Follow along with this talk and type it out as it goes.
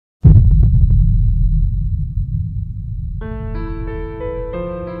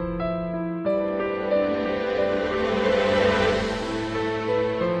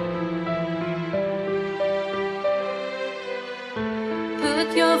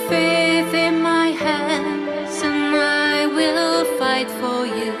faith in my hands and I will fight for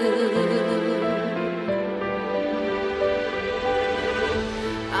you.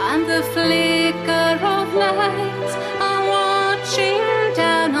 I'm the flicker of light, I'm watching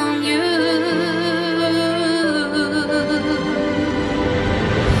down on you.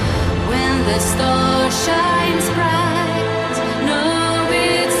 When the star shines bright, know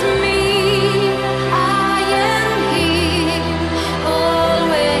it's me. I am here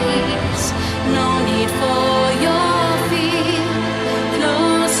always, no need for your fear.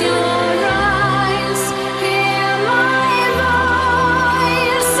 Close your eyes, hear my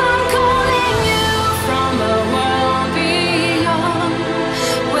voice. I'm calling you from a world beyond,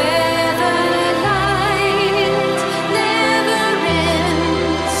 where the light never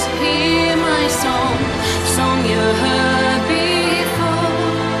ends. Hear my song, song you heard before.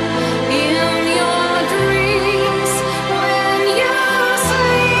 In your dreams, when you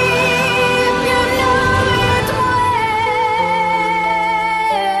sleep, you know it well.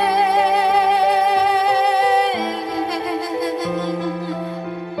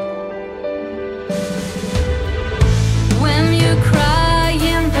 When you cry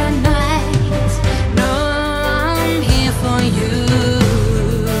in the night, know I'm here for you.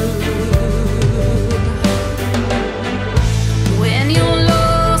 When you're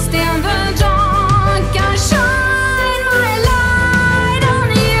lost in the dark, I shine my light on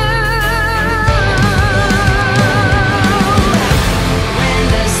you. When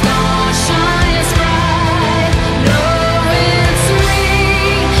the star shines bright, know it's me.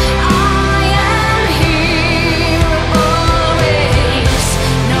 I am here always,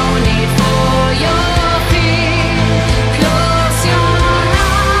 no need for your fear. Close your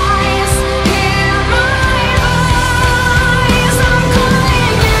eyes, hear my voice. I'm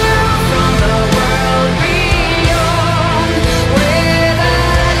calling you from the world beyond, where the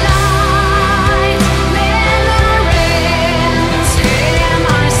light never ends. Hear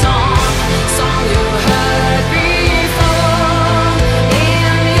my song, song you heard before.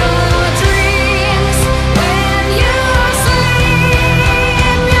 In your dreams, when you sleep,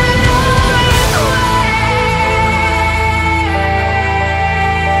 you know it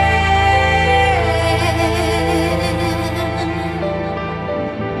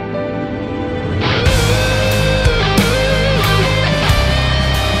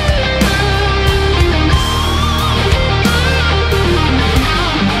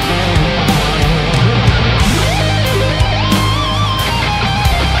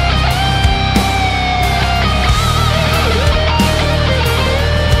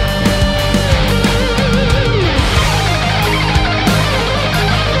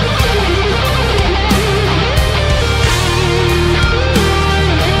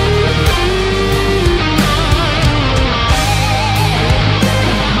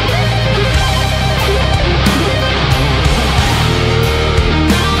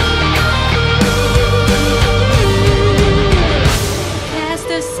cast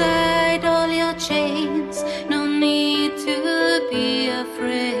aside all your chains, no need to be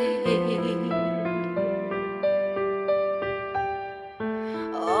afraid.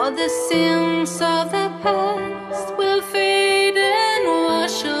 All the sins of the past